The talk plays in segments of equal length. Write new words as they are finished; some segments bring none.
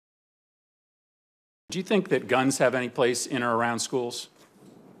Do you think that guns have any place in or around schools?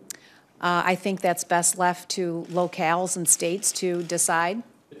 I think that's best left to locales and states to decide.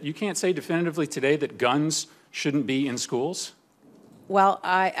 You can't say definitively today that guns shouldn't be in schools? Well,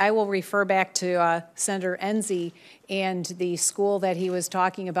 I will refer back to Senator Enzi and the school that he was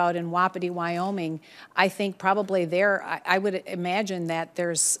talking about in Wapiti, Wyoming. I think probably there, I would imagine that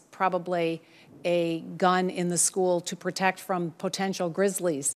there's probably a gun in the school to protect from potential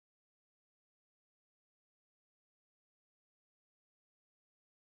grizzlies.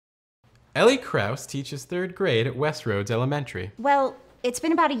 Ellie Krause teaches 3rd grade at Westroads Elementary. Well, it's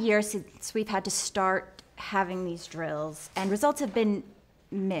been about a year since we've had to start having these drills, and results have been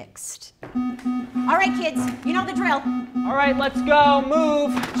mixed. All right, kids, you know the drill. All right, let's go,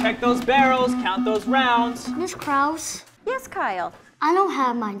 move. Check those barrels, count those rounds. Miss Krause? Yes, Kyle? I don't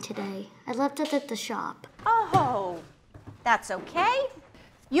have mine today. I left it at the shop. Oh, that's okay.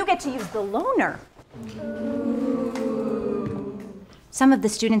 You get to use the loaner. Some of the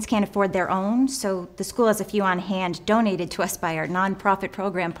students can't afford their own, so the school has a few on hand donated to us by our nonprofit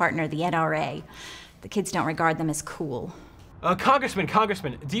program partner, the NRA. The kids don't regard them as cool. Congressman,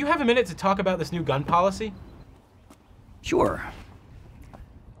 do you have a minute to talk about this new gun policy? Sure.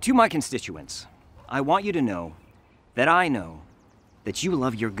 To my constituents, I want you to know that I know that you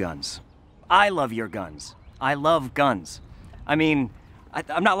love your guns. I love your guns. I love guns. I mean,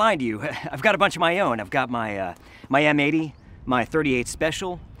 I'm not lying to you. I've got a bunch of my own. I've got my M80, my .38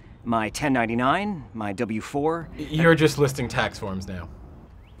 Special, my 1099, my W4. You're just listing tax forms now.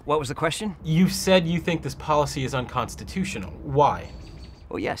 What was the question? You said you think this policy is unconstitutional. Why?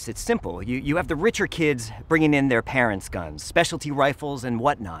 Well, yes, it's simple. You have the richer kids bringing in their parents' guns, specialty rifles and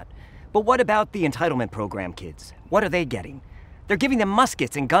whatnot. But what about the entitlement program kids? What are they getting? They're giving them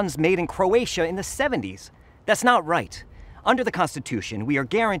muskets and guns made in Croatia in the 70s. That's not right. Under the Constitution, we are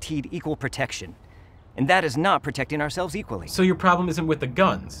guaranteed equal protection. And that is not protecting ourselves equally. So your problem isn't with the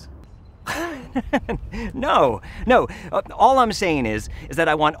guns? No. All I'm saying is that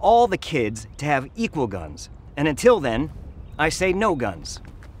I want all the kids to have equal guns. And until then, I say no guns.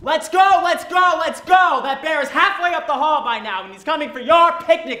 Let's go, let's go, let's go! That bear is halfway up the hall by now, and he's coming for your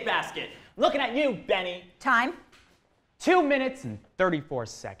picnic basket. Looking at you, Benny. Time? 2 minutes and 34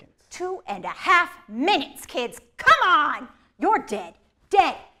 seconds. 2.5 minutes, kids. Come on! You're dead,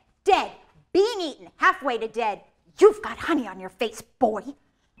 dead, dead. Being eaten, halfway to dead. You've got honey on your face, boy.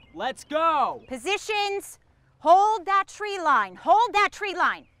 Let's go! Positions. Hold that tree line. Hold that tree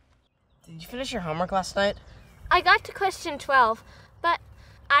line. Did you finish your homework last night? I got to question 12, but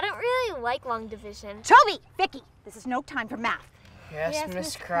I don't really like long division. Toby, Vicky, this is no time for math. Yes,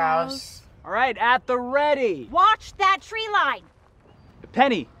 Miss Krause. All right, at the ready. Watch that tree line.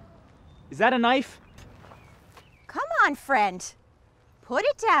 Penny, is that a knife? Come on, friend. Put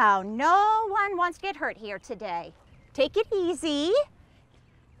it down. No one wants to get hurt here today. Take it easy.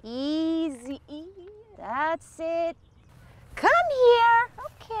 Easy. That's it. Come here.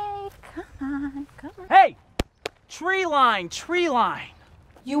 Okay, come on. Hey! Tree line, tree line.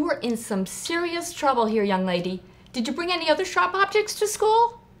 You were in some serious trouble here, young lady. Did you bring any other sharp objects to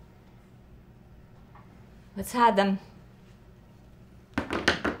school? Let's have them.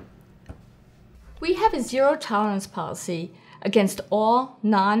 We have a zero-tolerance policy against all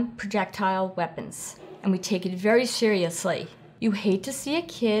non-projectile weapons, and we take it very seriously. You hate to see a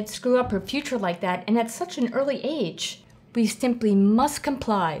kid screw up her future like that, and at such an early age. We simply must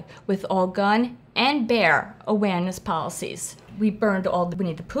comply with all gun and bear awareness policies. We burned all the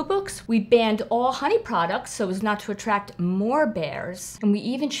Winnie the Pooh books, we banned all honey products so as not to attract more bears, and we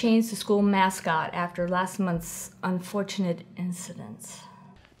even changed the school mascot after last month's unfortunate incident.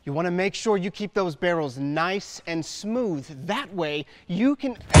 You want to make sure you keep those barrels nice and smooth. That way you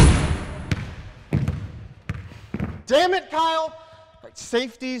can... Damn it, Kyle! Right,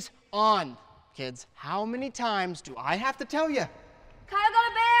 safety's on. Kids, how many times do I have to tell you? Kyle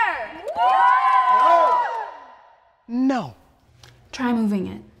got a bear! No! No. Try moving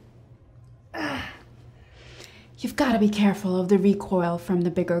it. You've got to be careful of the recoil from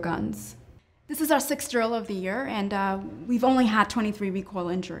the bigger guns. This is our 6th drill of the year, and we've only had 23 recoil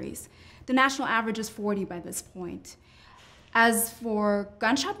injuries. The national average is 40 by this point. As for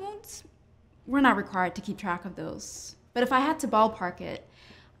gunshot wounds, we're not required to keep track of those. But if I had to ballpark it,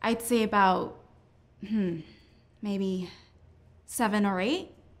 I'd say about, maybe 7 or 8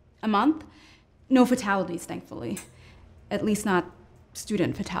 a month. No fatalities, thankfully. At least not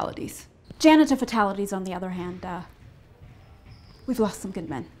student fatalities. Janitor fatalities, on the other hand, we've lost some good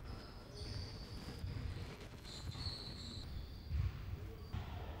men.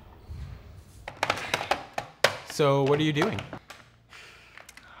 So what are you doing?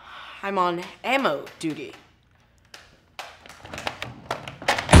 I'm on ammo duty.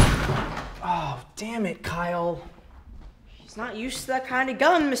 Oh, damn it, Kyle. He's not used to that kind of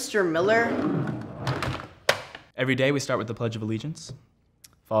gun, Mr. Miller. Every day we start with the Pledge of Allegiance,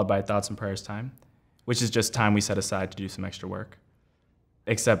 followed by thoughts and prayers time, which is just time we set aside to do some extra work.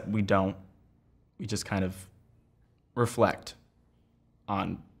 Except we don't. We just kind of reflect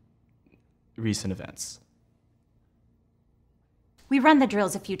on recent events. We run the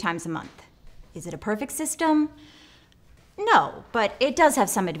drills a few times a month. Is it a perfect system? No, but it does have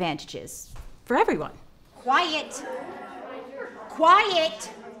some advantages for everyone. Quiet. Quiet.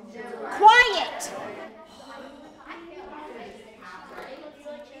 Quiet.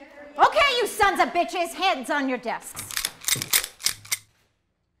 Okay, you sons of bitches, hands on your desks.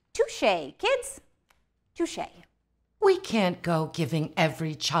 Touché, kids. Touché. We can't go giving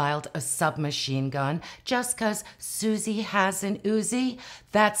every child a submachine gun just 'cause Susie has an Uzi.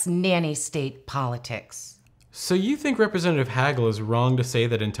 That's nanny state politics. So you think Representative Hagel is wrong to say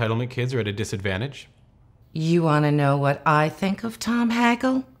that entitlement kids are at a disadvantage? You want to know what I think of Tom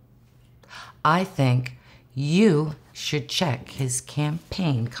Hagel? I think you should check his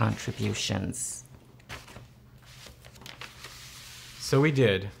campaign contributions. So we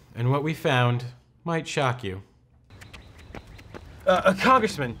did, and what we found might shock you.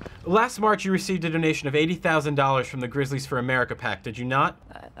 Congressman, last March you received a donation of $80,000 from the Grizzlies for America PAC, did you not?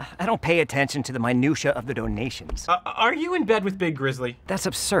 I don't pay attention to the minutia of the donations. Are you in bed with Big Grizzly? That's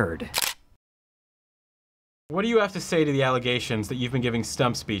absurd. What do you have to say to the allegations that you've been giving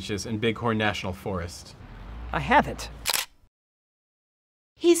stump speeches in Bighorn National Forest? I haven't.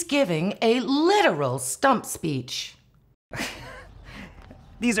 He's giving a literal stump speech.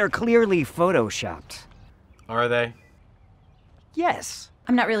 These are clearly photoshopped. Are they? Yes.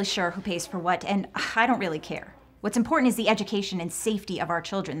 I'm not really sure who pays for what, and I don't really care. What's important is the education and safety of our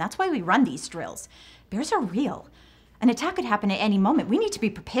children. That's why we run these drills. Bears are real. An attack could happen at any moment. We need to be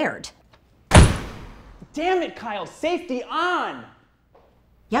prepared. Damn it, Kyle, safety on!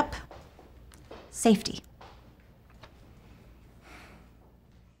 Yep. Safety.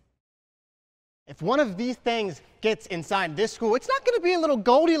 If one of these things gets inside this school, it's not going to be a little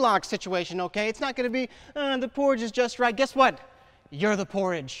Goldilocks situation, okay? It's not going to be, the porridge is just right. Guess what? You're the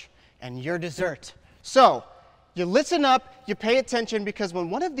porridge, and you're dessert. So, you listen up, you pay attention, because when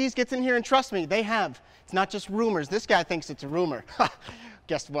one of these gets in here, and trust me, they have, it's not just rumors. This guy thinks it's a rumor.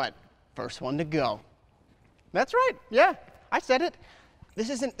 Guess what? First one to go. That's right, yeah, I said it. This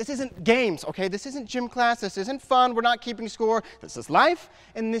isn't games, okay? This isn't gym class, this isn't fun, we're not keeping score. This is life,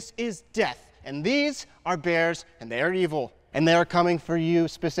 and this is death. And these are bears, and they are evil, and they are coming for you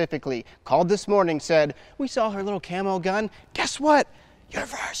specifically. Called this morning, said, we saw her little camo gun. Guess what? You're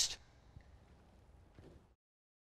first.